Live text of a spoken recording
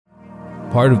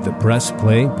part of the Press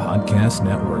Play Podcast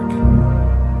Network.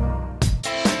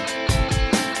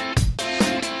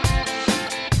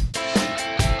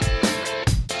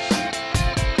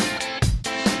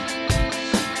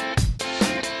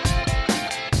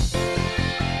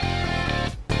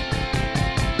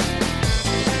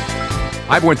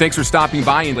 Hi, everyone. Thanks for stopping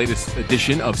by in the latest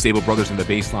edition of Sable Brothers and the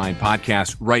Baseline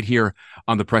podcast right here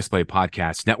on the Press Play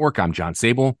Podcast Network. I'm John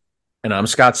Sable. And I'm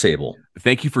Scott Sable.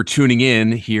 Thank you for tuning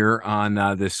in here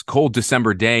on this cold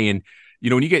December day. And, you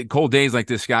know, when you get cold days like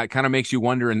this, Scott, it kind of makes you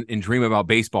wonder and dream about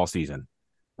baseball season.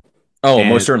 Oh,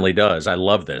 most certainly does. I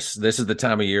love this. This is the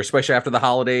time of year, especially after the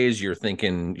holidays. You're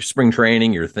thinking spring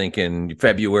training, you're thinking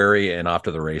February and off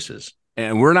to the races.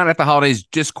 And we're not at the holidays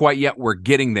just quite yet. We're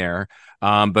getting there.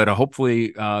 But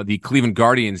hopefully the Cleveland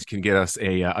Guardians can get us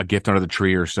a gift under the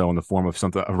tree or so in the form of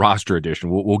something, a roster edition.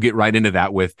 We'll get right into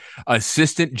that with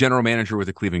Assistant General Manager with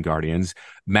the Cleveland Guardians.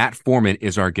 Matt Forman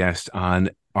is our guest on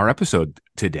our episode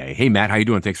today. Hey, Matt, how you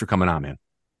doing? Thanks for coming on, man.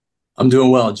 I'm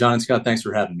doing well. John and Scott, thanks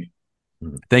for having me.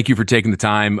 Thank you for taking the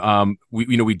time.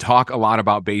 We talk a lot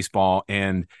about baseball,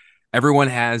 and everyone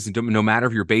has, no matter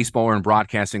if you're baseball or in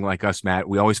broadcasting like us, Matt,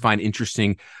 we always find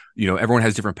interesting, everyone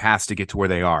has different paths to get to where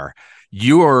they are.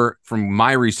 Your, from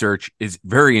my research, is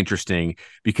very interesting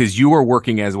because you are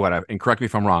working as and correct me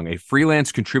if I'm wrong, a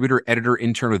freelance contributor, editor,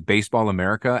 intern with Baseball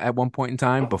America at one point in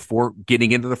time before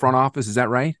getting into the front office. Is that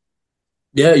right?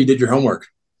 Yeah, you did your homework.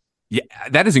 Yeah,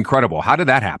 that is incredible. How did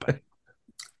that happen?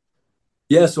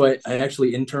 Yeah, so I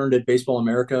actually interned at Baseball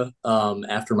America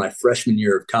after my freshman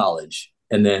year of college,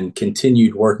 and then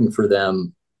continued working for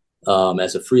them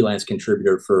as a freelance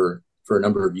contributor for a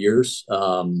number of years.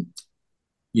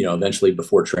 Eventually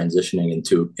before transitioning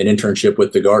into an internship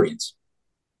with the Guardians.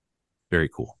 Very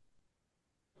cool.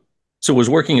 So was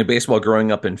working in baseball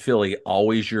growing up in Philly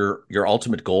always your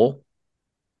ultimate goal?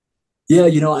 Yeah,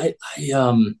 I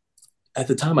at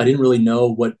the time I didn't really know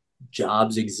what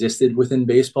jobs existed within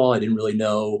baseball. I didn't really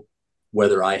know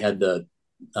whether I had the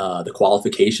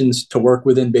qualifications to work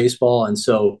within baseball. And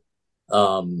so,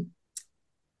 I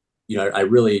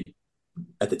really,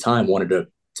 at the time, wanted to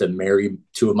marry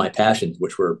two of my passions,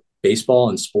 which were baseball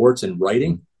and sports and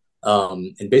writing.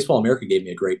 And Baseball America gave me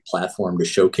a great platform to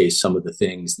showcase some of the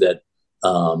things that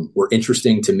were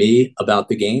interesting to me about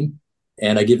the game.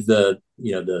 And I give the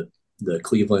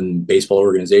Cleveland baseball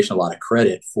organization a lot of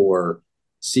credit for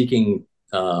seeking,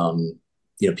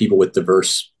 people with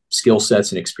diverse skill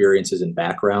sets and experiences and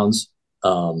backgrounds.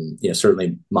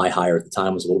 Certainly my hire at the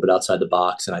time was a little bit outside the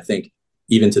box. And I think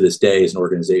even to this day, as an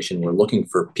organization, we're looking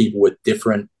for people with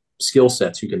different skill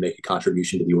sets who can make a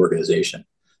contribution to the organization.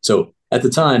 So at the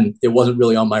time, it wasn't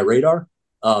really on my radar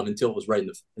until it was right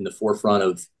in the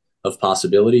forefront of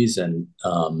possibilities, and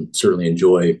certainly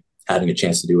enjoy having a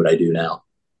chance to do what I do now.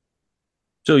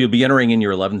 So you'll be entering in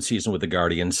your 11th season with the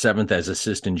Guardians, 7th as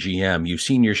assistant GM. You've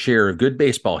seen your share of good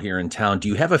baseball here in town. Do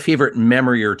you have a favorite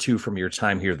memory or two from your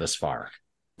time here thus far?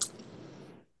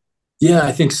 Yeah,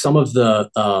 I think some of the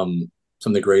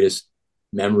greatest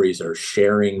memories are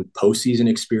sharing postseason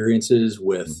experiences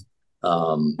with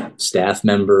staff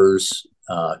members,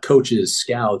 coaches,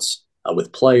 scouts,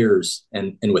 with players,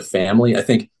 and with family. I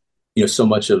think, so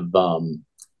much of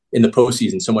in the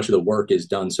postseason, so much of the work is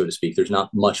done, so to speak. There's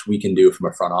not much we can do from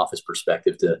a front office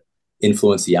perspective to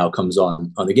influence the outcomes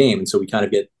on the game. And so we kind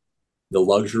of get the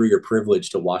luxury or privilege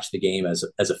to watch the game as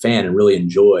a fan and really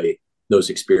enjoy those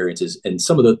experiences. And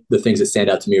some of the things that stand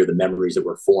out to me are the memories that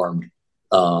were formed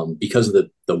because of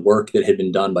the work that had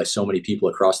been done by so many people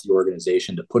across the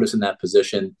organization to put us in that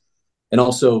position. And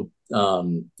also,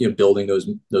 building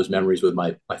those memories with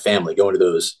my family, going to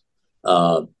those,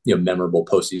 memorable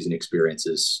postseason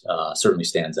experiences certainly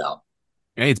stands out.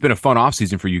 Hey, it's been a fun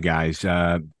offseason for you guys.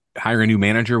 Hire a new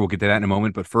manager. We'll get to that in a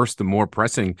moment. But first, the more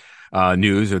pressing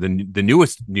news, or the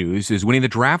newest news, is winning the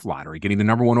draft lottery, getting the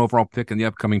number one overall pick in the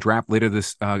upcoming draft later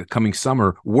this coming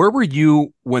summer. Where were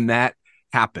you when that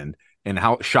happened, and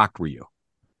how shocked were you?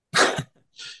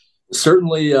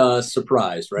 Certainly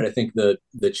surprised, right? I think the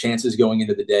chances going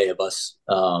into the day of us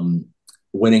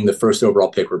winning the first overall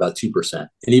pick were about 2%.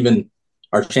 And even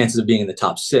our chances of being in the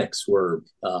top 6 were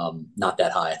not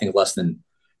that high. I think less than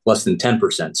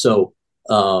 10%. So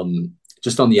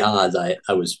just on the odds, I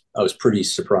was pretty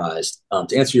surprised.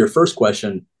 To answer your first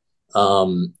question, we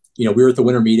were at the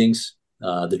winter meetings.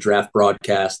 The draft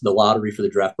broadcast, the lottery for the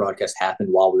draft broadcast happened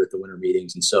while we were at the winter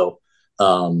meetings. And so,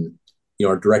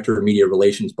 our director of media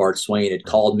relations, Bart Swain, had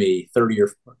called me 30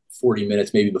 or 40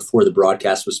 minutes, maybe before the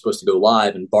broadcast was supposed to go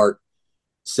live. And Bart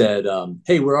said,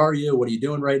 "Hey, where are you? What are you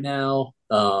doing right now?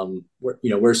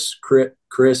 Where's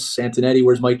Chris Antonetti?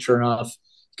 Where's Mike Chernoff?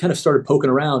 kind of started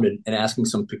poking around and asking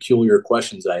some peculiar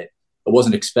questions I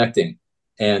wasn't expecting.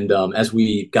 And as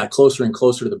we got closer and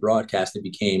closer to the broadcast, it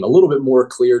became a little bit more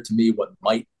clear to me what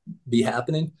might be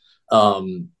happening.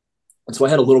 And so I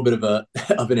had a little bit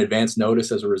of an advance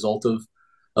notice as a result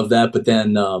of that. But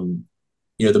then,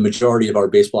 the majority of our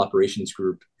baseball operations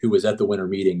group who was at the winter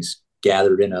meetings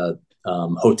gathered in a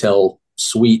hotel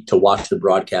suite to watch the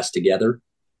broadcast together,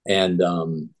 and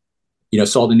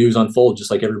saw the news unfold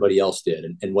just like everybody else did.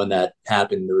 And when that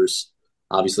happened, there was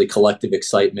obviously collective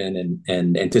excitement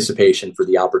and anticipation for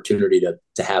the opportunity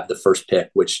to have the first pick,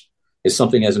 which is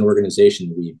something as an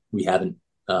organization we haven't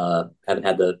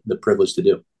had the privilege to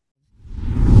do.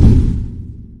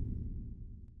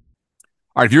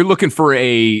 All right, if you're looking for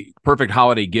a perfect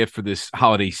holiday gift for this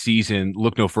holiday season,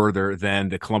 look no further than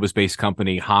the Columbus-based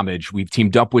company Homage. We've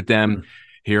teamed up with them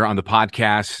here on the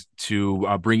podcast to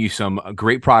bring you some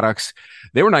great products.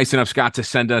 They were nice enough, Scott, to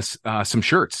send us some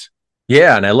shirts.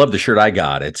 Yeah, and I love the shirt I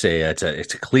got. It's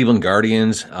a Cleveland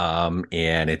Guardians,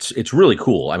 and it's really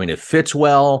cool. I mean, it fits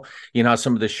well. You know,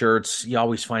 some of the shirts, you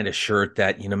always find a shirt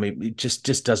that, maybe it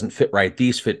just doesn't fit right.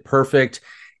 These fit perfect.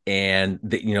 And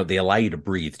they allow you to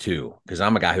breathe too, because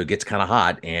I'm a guy who gets kind of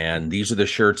hot, and these are the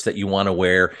shirts that you want to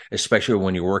wear, especially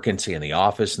when you're working, say, in the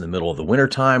office in the middle of the winter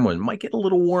time when it might get a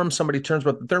little warm. Somebody turns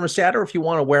about the thermostat, or if you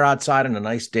want to wear outside on a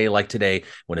nice day like today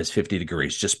when it's 50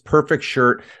 degrees, just perfect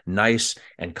shirt, nice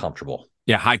and comfortable.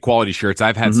 Yeah, high quality shirts.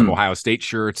 I've had some Ohio State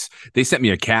shirts. They sent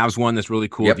me a Cavs one that's really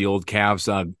cool. Yep. The old Cavs,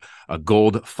 a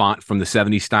gold font from the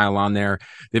 70s style on there.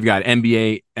 They've got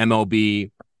NBA, MLB,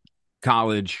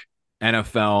 college,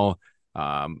 NFL,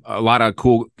 a lot of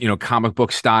cool, comic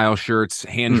book style shirts,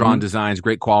 hand-drawn designs,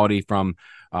 great quality from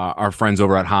our friends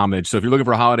over at Homage. So if you're looking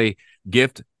for a holiday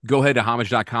gift, go ahead to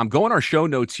homage.com. Go in our show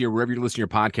notes here, wherever you're listening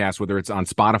to your podcast, whether it's on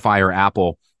Spotify or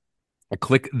Apple.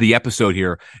 Click the episode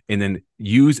here and then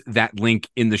use that link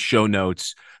in the show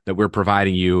notes that we're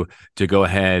providing you to go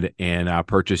ahead and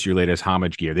purchase your latest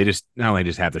Homage gear. They just not only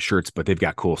just have the shirts, but they've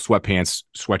got cool sweatpants,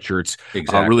 sweatshirts,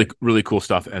 really, really cool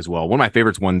stuff as well. One of my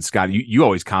favorites ones, Scott, you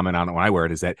always comment on it when I wear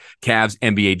it, is that Cavs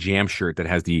NBA Jam shirt that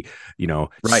has the,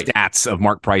 stats of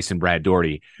Mark Price and Brad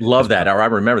Daugherty. Love that. I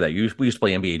remember that. We used to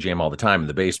play NBA Jam all the time in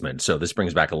the basement. So this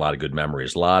brings back a lot of good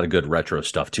memories, a lot of good retro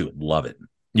stuff too. Love it.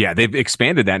 Yeah, they've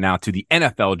expanded that now to the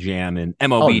NFL Jam and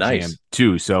MLB Jam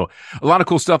too. So a lot of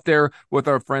cool stuff there with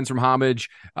our friends from Homage,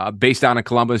 based out in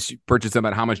Columbus. Purchase them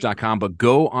at homage.com, but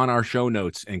go on our show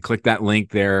notes and click that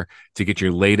link there to get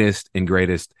your latest and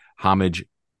greatest Homage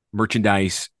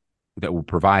merchandise that will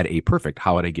provide a perfect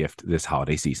holiday gift this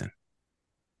holiday season.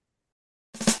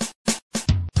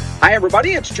 Hi,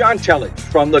 everybody. It's John Tellage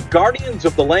from the Guardians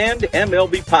of the Land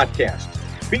MLB podcast.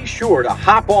 Be sure to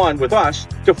hop on with us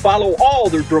to follow all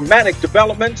the dramatic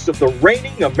developments of the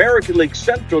reigning American League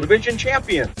Central Division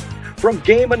champions. From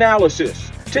game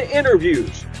analysis to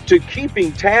interviews to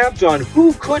keeping tabs on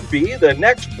who could be the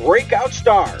next breakout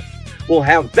star. We'll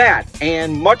have that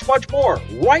and much, much more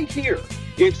right here.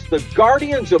 It's the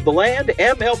Guardians of the Land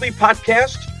MLB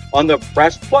podcast on the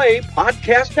Press Play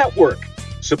Podcast Network.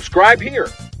 Subscribe here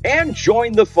and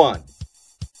join the fun.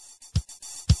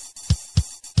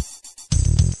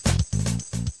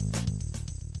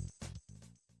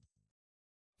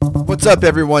 What's up,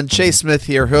 everyone? Chase Smith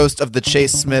here, host of the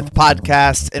Chase Smith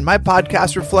podcast, and my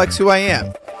podcast reflects who I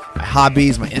am. My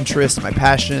hobbies, my interests, my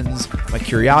passions, my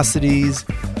curiosities,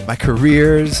 my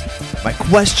careers, my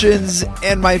questions,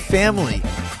 and my family.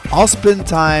 I'll spend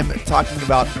time talking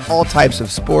about all types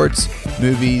of sports,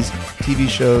 movies, TV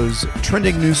shows,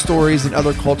 trending news stories, and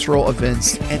other cultural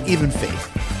events, and even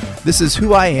faith. This is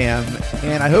who I am,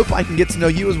 and I hope I can get to know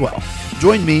you as well.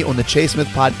 Join me on the Chase Smith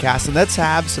podcast, and let's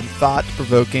have some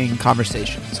thought-provoking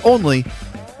conversations, only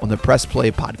on the Press Play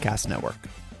Podcast Network.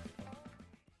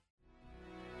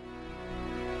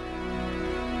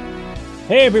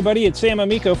 Hey everybody, it's Sam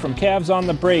Amico from Cavs on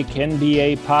the Break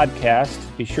NBA podcast.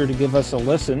 Be sure to give us a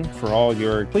listen for all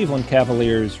your Cleveland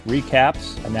Cavaliers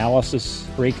recaps, analysis,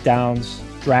 breakdowns,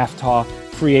 draft talk,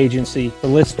 free agency. The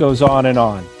list goes on and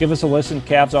on. Give us a listen,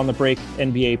 Cavs on the Break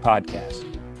NBA podcast.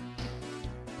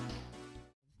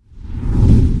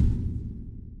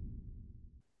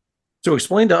 So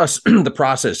explain to us the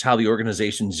process, how the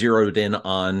organization zeroed in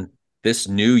on this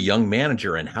new young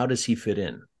manager and how does he fit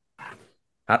in?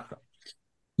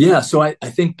 Yeah, so I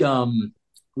think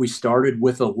we started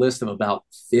with a list of about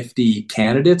 50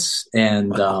 candidates,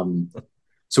 and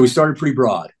so we started pretty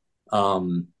broad.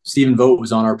 Stephen Vogt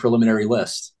was on our preliminary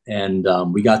list, and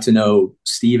we got to know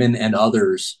Stephen and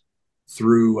others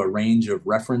through a range of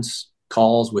reference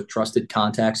calls with trusted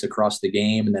contacts across the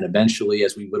game. And then eventually,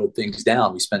 as we whittled things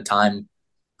down, we spent time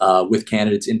with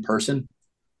candidates in person.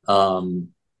 And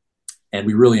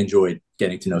we really enjoyed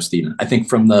getting to know Steven. I think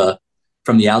from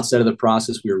the outset of the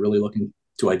process, we were really looking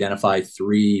to identify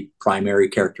three primary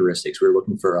characteristics. We were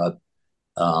looking for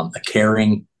a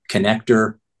caring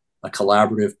connector, a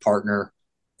collaborative partner,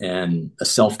 and a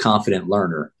self-confident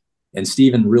learner. And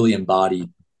Steven really embodied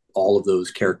all of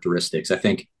those characteristics. I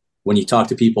think when you talk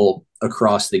to people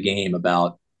across the game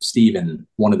about Steven,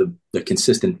 one of the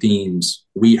consistent themes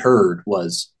we heard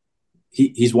was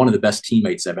he's one of the best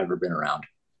teammates I've ever been around.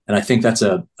 And I think that's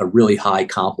a really high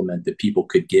compliment that people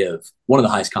could give, one of the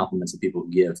highest compliments that people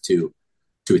could give to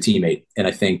a teammate. And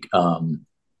I think,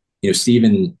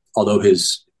 Steven, although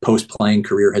his post-playing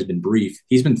career has been brief,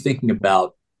 he's been thinking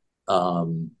about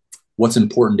what's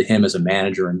important to him as a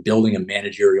manager and building a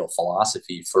managerial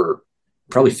philosophy for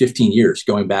probably 15 years,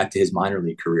 going back to his minor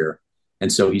league career.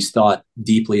 And so he's thought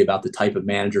deeply about the type of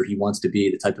manager he wants to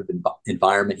be, the type of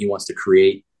environment he wants to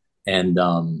create. And,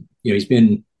 he's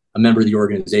been a member of the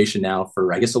organization now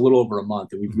for, I guess, a little over a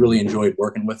month. And we've really enjoyed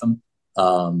working with him.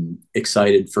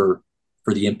 Excited for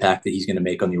the impact that he's going to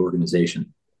make on the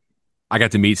organization. I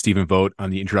got to meet Stephen Vogt on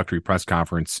the introductory press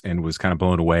conference and was kind of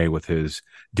blown away with his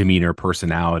demeanor,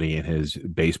 personality, and his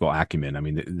baseball acumen. I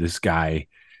mean, this guy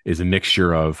is a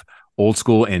mixture of old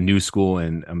school and new school,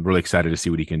 and I'm really excited to see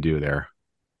what he can do there.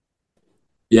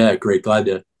 Yeah, great. Glad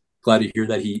to hear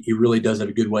that he really does have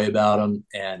a good way about him,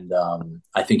 and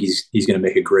I think he's going to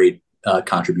make a great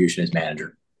contribution as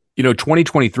manager.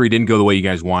 2023 didn't go the way you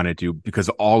guys wanted to because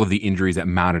of all of the injuries that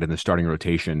mounted in the starting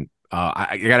rotation.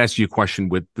 I got to ask you a question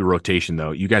with the rotation,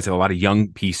 though. You guys have a lot of young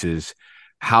pieces.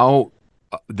 How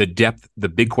the depth, the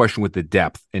big question with the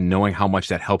depth and knowing how much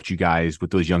that helped you guys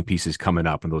with those young pieces coming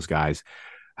up and those guys,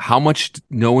 how much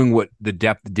knowing what the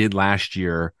depth did last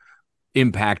year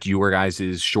impact your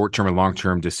guys' short-term and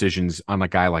long-term decisions on a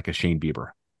guy like a Shane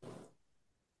Bieber?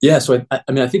 Yeah. So, I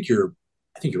mean, I think you're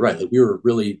right. Like, we were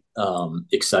really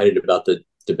excited about the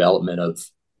development of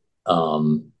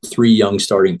three young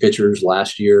starting pitchers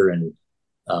last year, and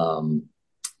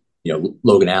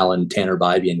Logan Allen, Tanner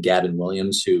Bybee, and Gavin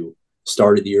Williams, who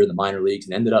started the year in the minor leagues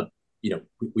and ended up,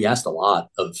 we asked a lot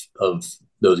of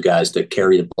those guys to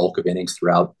carry the bulk of innings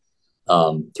throughout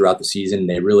the season.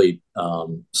 They really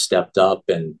stepped up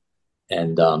and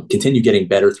continued getting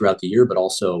better throughout the year, but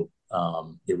also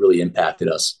it really impacted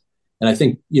us. And I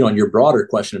think, on your broader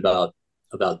question about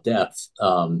depth,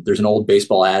 there's an old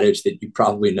baseball adage that you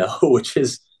probably know, which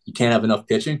is you can't have enough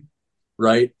pitching,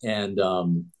 right? And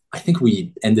I think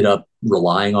we ended up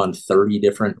relying on 30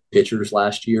 different pitchers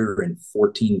last year and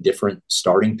 14 different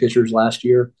starting pitchers last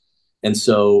year. And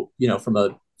so, from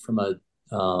a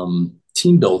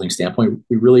team building standpoint,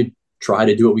 we really try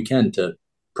to do what we can to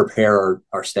prepare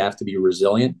our staff to be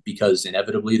resilient, because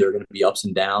inevitably there are going to be ups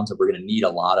and downs, and we're going to need a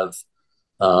lot of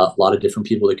different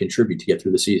people to contribute to get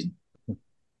through the season.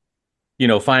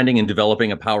 Finding and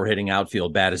developing a power hitting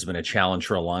outfield bat has been a challenge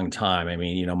for a long time. I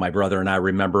mean, my brother and I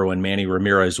remember when Manny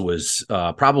Ramirez was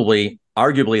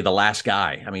arguably the last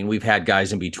guy. I mean, we've had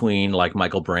guys in between like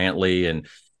Michael Brantley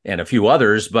and a few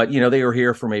others, but they were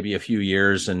here for maybe a few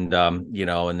years, and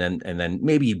and then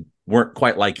maybe weren't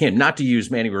quite like him. Not to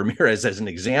use Manny Ramirez as an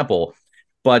example,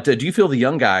 but do you feel the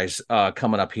young guys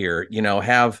coming up here,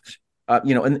 have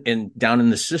and down in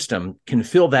the system can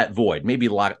fill that void, maybe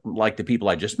like the people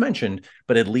I just mentioned,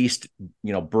 but at least,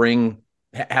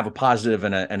 have a positive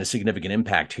and a significant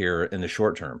impact here in the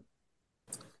short term?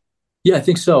 Yeah, I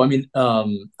think so. I mean,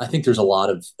 I think there's a lot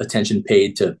of attention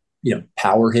paid to,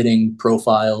 power hitting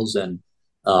profiles. And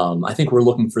I think we're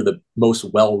looking for the most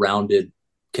well-rounded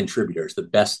contributors, the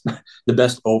best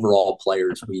overall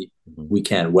players we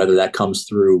can, whether that comes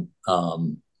through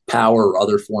power or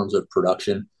other forms of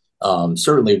production.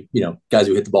 Certainly, guys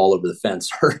who hit the ball over the fence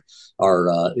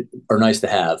are nice to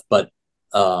have. But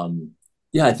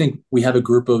I think we have a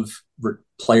group of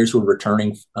players who are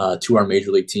returning to our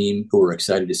major league team who are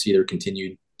excited to see their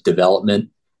continued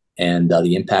development and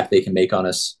the impact they can make on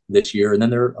us this year. And then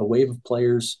there are a wave of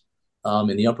players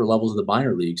in the upper levels of the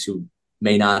minor leagues who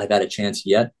may not have had a chance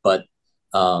yet, but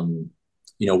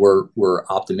we're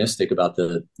optimistic about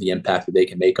the impact that they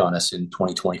can make on us in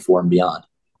 2024 and beyond.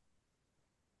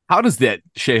 How does that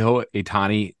Shohei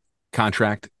Ohtani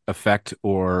contract affect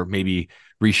or maybe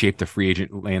reshape the free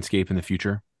agent landscape in the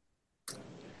future?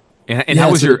 And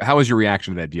how was your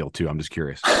reaction to that deal too? I'm just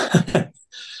curious.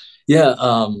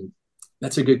 Yeah,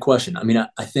 that's a good question. I mean,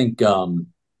 I think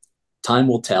time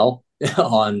will tell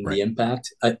on the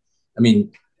impact. I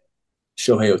mean,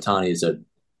 Shohei Ohtani is a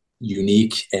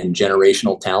unique and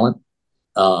generational talent,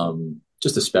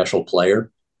 just a special player.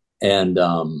 And,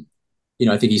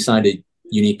 I think he signed a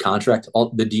unique contract. All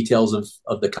the details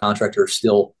of the contract are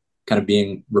still kind of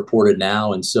being reported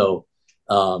now. And so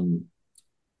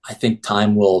I think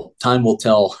time will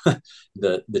tell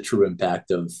the true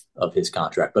impact of his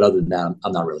contract. But other than that,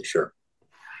 I'm not really sure.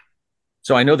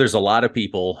 So I know there's a lot of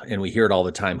people, and we hear it all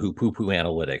the time, who poo-poo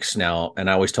analytics. Now, and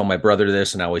I always tell my brother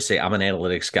this, and I always say, I'm an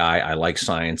analytics guy. I like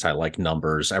science. I like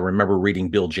numbers. I remember reading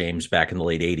Bill James back in the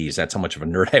late 80s. That's how much of a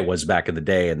nerd I was back in the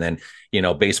day. And then,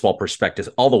 baseball perspectives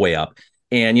all the way up.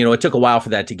 And, it took a while for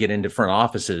that to get into front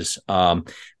offices.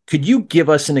 Could you give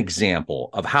us an example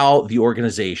of how the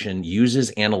organization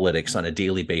uses analytics on a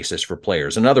daily basis for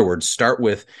players? In other words, start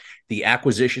with the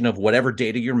acquisition of whatever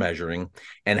data you're measuring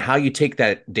and how you take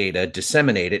that data,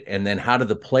 disseminate it, and then how do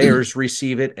the players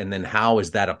receive it? And then how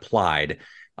is that applied,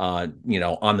 on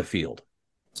the field?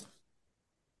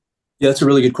 Yeah, that's a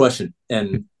really good question.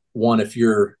 And one, if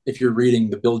you're reading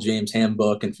the Bill James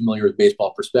handbook and familiar with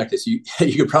baseball prospectus, you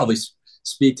could probably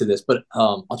speak to this, but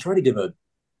I'll try to give a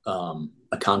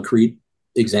concrete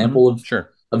example of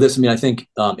this. I mean, I think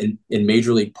in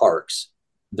Major League parks,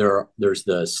 there's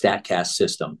the StatCast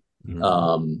system,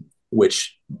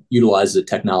 which utilizes a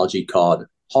technology called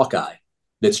Hawkeye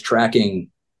that's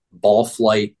tracking ball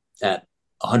flight at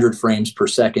 100 frames per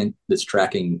second, that's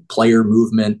tracking player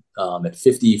movement at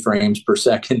 50 frames per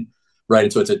second, right?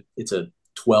 And so it's a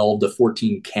 12 to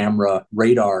 14 camera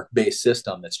radar based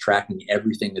system that's tracking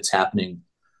everything that's happening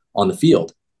on the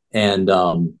field. And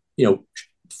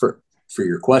for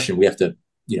your question, we have to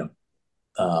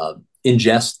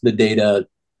ingest the data,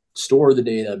 store the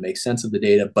data, make sense of the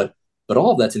data, but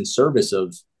all of that's in service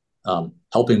of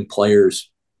helping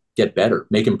players get better,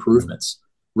 make improvements,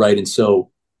 right? And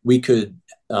so we could,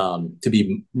 to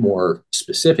be more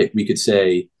specific, we could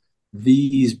say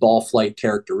these ball flight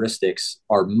characteristics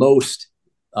are most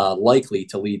likely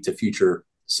to lead to future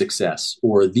success,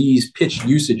 or these pitch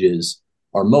usages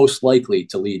are most likely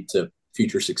to lead to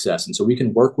future success. And so we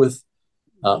can work with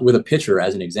a pitcher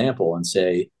as an example and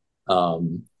say,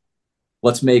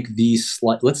 let's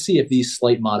see if these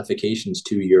slight modifications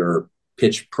to your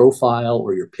pitch profile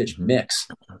or your pitch mix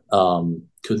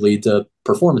could lead to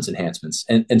performance enhancements.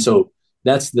 And so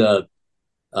that's a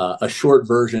short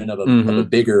version of a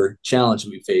bigger challenge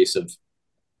that we face of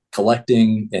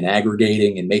collecting and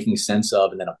aggregating and making sense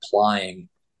of, and then applying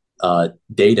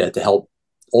data to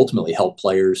ultimately help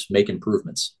players make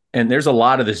improvements. And there's a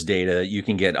lot of this data you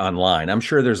can get online. I'm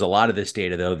sure there's a lot of this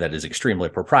data, though, that is extremely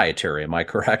proprietary. Am I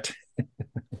correct?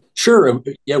 Sure.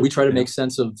 Yeah, we try to make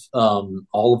sense of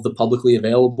all of the publicly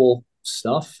available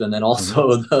stuff, and then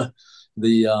also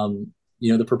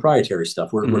the proprietary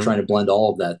stuff. We're trying to blend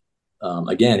all of that,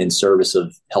 again, in service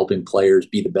of helping players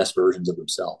be the best versions of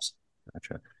themselves.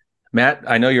 Gotcha. Matt,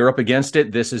 I know you're up against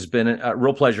it. This has been a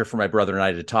real pleasure for my brother and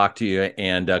I to talk to you,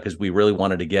 and because we really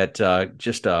wanted to get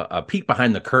just a peek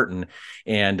behind the curtain,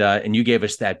 and you gave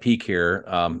us that peek here,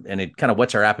 and it kind of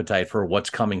whets our appetite for what's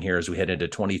coming here as we head into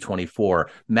 2024.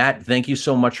 Matt, thank you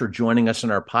so much for joining us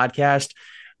on our podcast.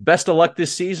 Best of luck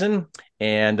this season,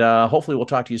 and hopefully we'll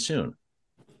talk to you soon.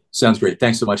 Sounds great.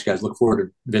 Thanks so much, guys. Look forward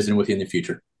to visiting with you in the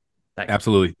future. Thanks.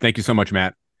 Absolutely. Thank you so much,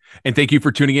 Matt. And thank you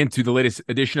for tuning in to the latest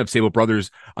edition of Sable Brothers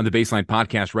on the Baseline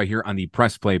Podcast right here on the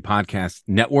Press Play Podcast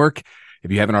Network. If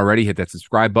you haven't already, hit that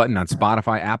subscribe button on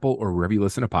Spotify, Apple, or wherever you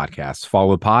listen to podcasts.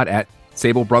 Follow the pod at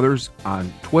Sable Brothers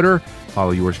on Twitter.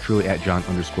 Follow yours truly at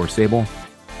John_Sable.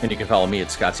 And you can follow me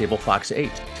at Scott Sable Fox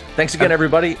 8. Thanks again,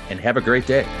 everybody, and have a great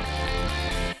day.